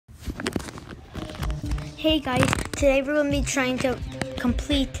Hey guys, today we're going to be trying to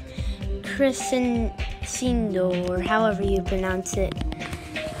complete crescendo, or however you pronounce it.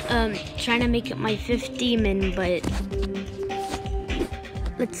 Trying to make it my 5th demon, but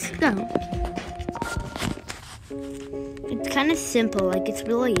let's go. It's kind of simple, like it's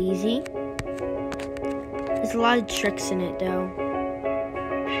really easy. There's a lot of tricks in it though.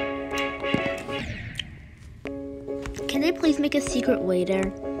 Can they please make a secret way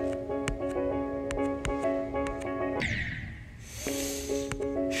there?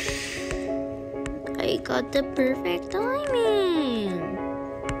 I got the perfect timing.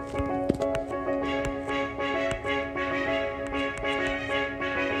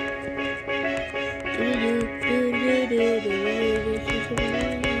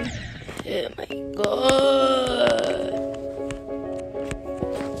 Oh my god.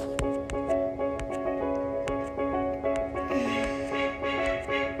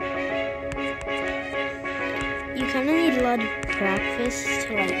 You kind of need a lot of practice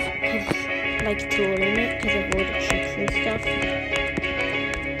to to learn it because of all the tricks and stuff.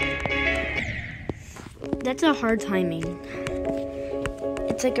 That's a hard timing.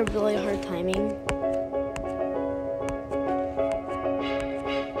 It's like a really hard timing.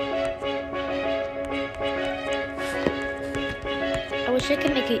 I wish I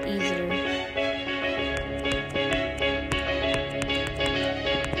could make it easier.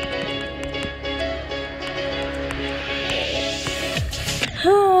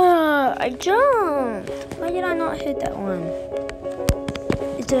 I jumped! Why did I not hit that one?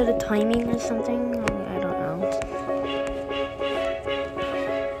 Is it a timing or something? I don't know.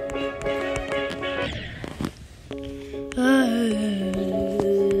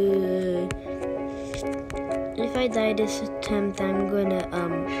 If I die this attempt, I'm gonna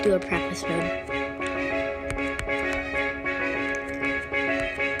do a practice mode.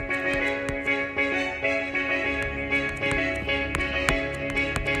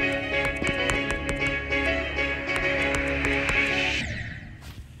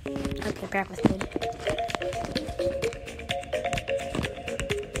 Okay, practice mode.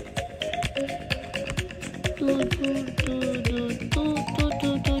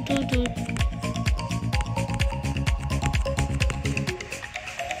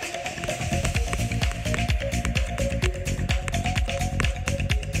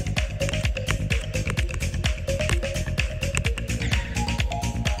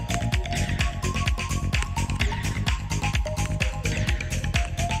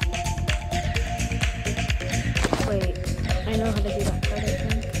 Wait, I know how to do that part, I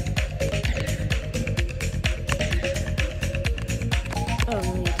think. Oh, no,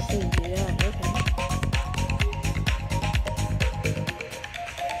 you just need to do that, okay.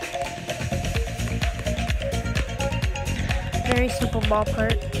 Very simple ball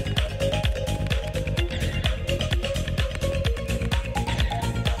part.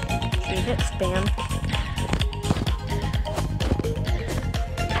 So you hit spam.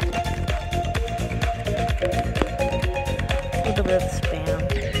 A little bit of spam,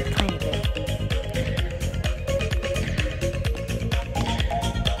 tiny bit.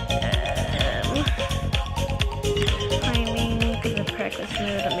 Timing, give it a practice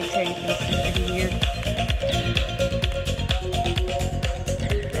mode, that makes everything easier.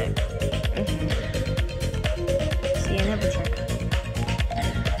 See, I never check.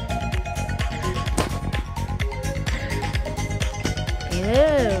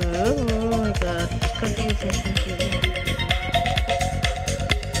 The confusion.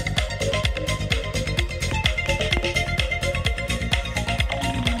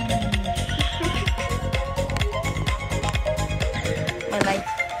 My life.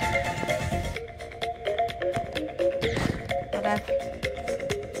 Bye-bye.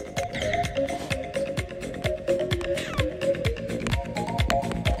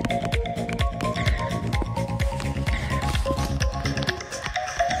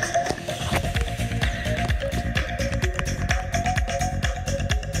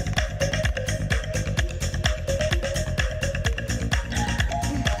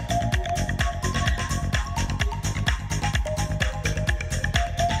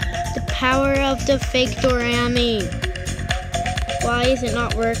 Power of the fake dorami. Why is it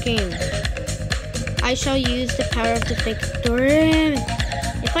not working? I shall use the power of the fake dorami.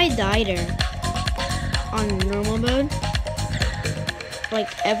 If I die there on normal mode, like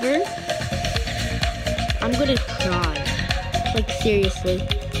ever, I'm gonna cry. Like seriously.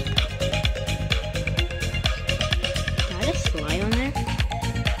 Did I just slide on there?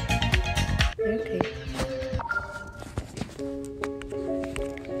 Okay.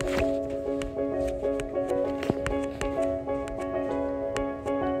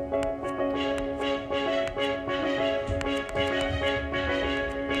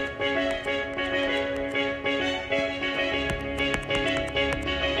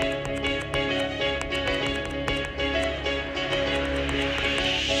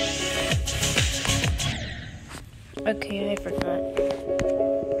 Okay, I forgot.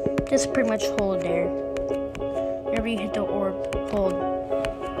 Just pretty much hold there. Whenever you hit the orb, hold.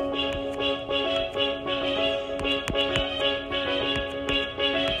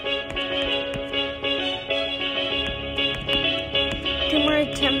 Two more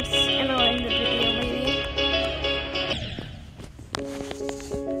attempts and I'll end the video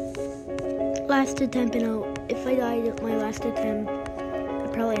maybe. Last attempt and if I die at my last attempt, I'll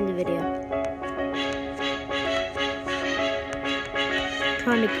probably end the video.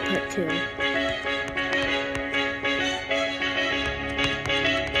 Trying to make part 2.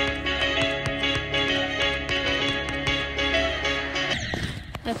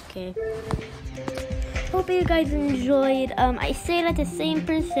 Okay. Hope you guys enjoyed. I stayed at the same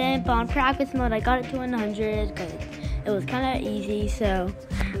percent, but on practice mode I got it to 100 because it was kind of easy. So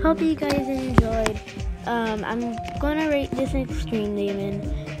hope you guys enjoyed. I'm gonna rate this an extreme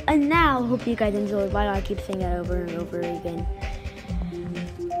demon. And now hope you guys enjoyed. Why do I keep saying that over and over again?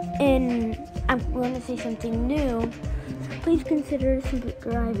 And I'm going to say something new. Please consider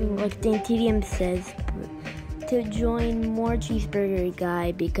subscribing, like Dantedium says, to join more Cheeseburger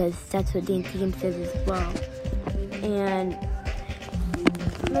Guy, because that's what Dantedium says as well. And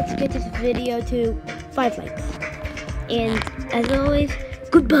let's get this video to 5 likes. And as always,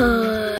 goodbye.